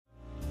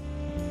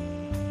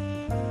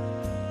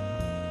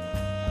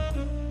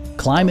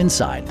climb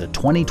inside the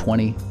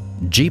 2020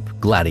 Jeep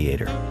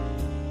Gladiator.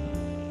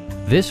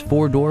 This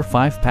 4-door,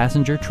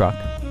 5-passenger truck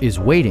is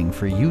waiting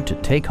for you to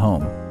take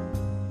home.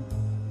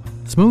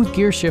 Smooth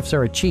gear shifts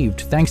are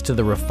achieved thanks to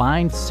the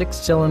refined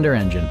 6-cylinder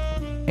engine.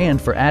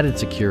 And for added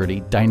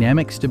security,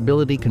 dynamic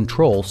stability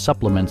control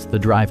supplements the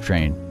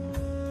drivetrain.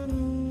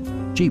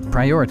 Jeep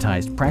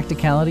prioritized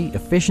practicality,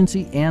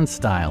 efficiency, and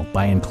style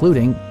by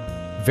including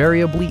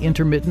variably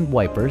intermittent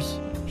wipers,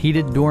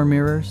 heated door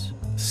mirrors,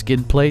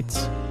 skid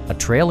plates, a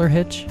trailer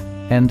hitch,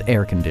 and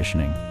air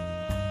conditioning.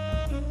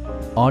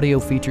 Audio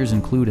features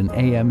include an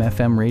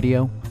AM/FM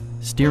radio,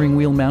 steering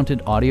wheel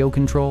mounted audio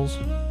controls,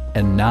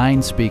 and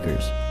 9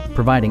 speakers,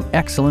 providing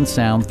excellent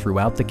sound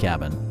throughout the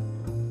cabin.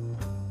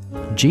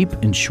 Jeep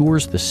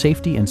ensures the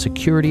safety and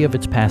security of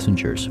its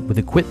passengers with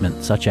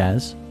equipment such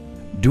as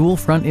dual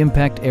front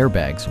impact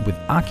airbags with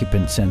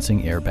occupant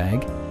sensing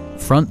airbag,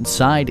 front and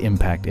side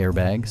impact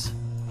airbags,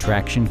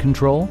 traction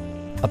control,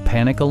 a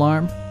panic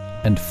alarm,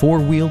 and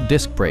 4-wheel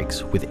disc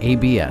brakes with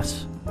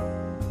ABS.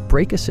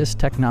 Brake assist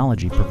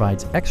technology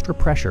provides extra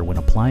pressure when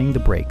applying the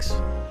brakes.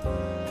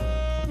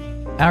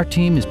 Our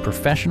team is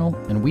professional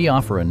and we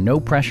offer a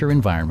no-pressure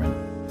environment.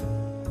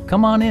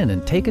 Come on in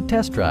and take a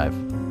test drive.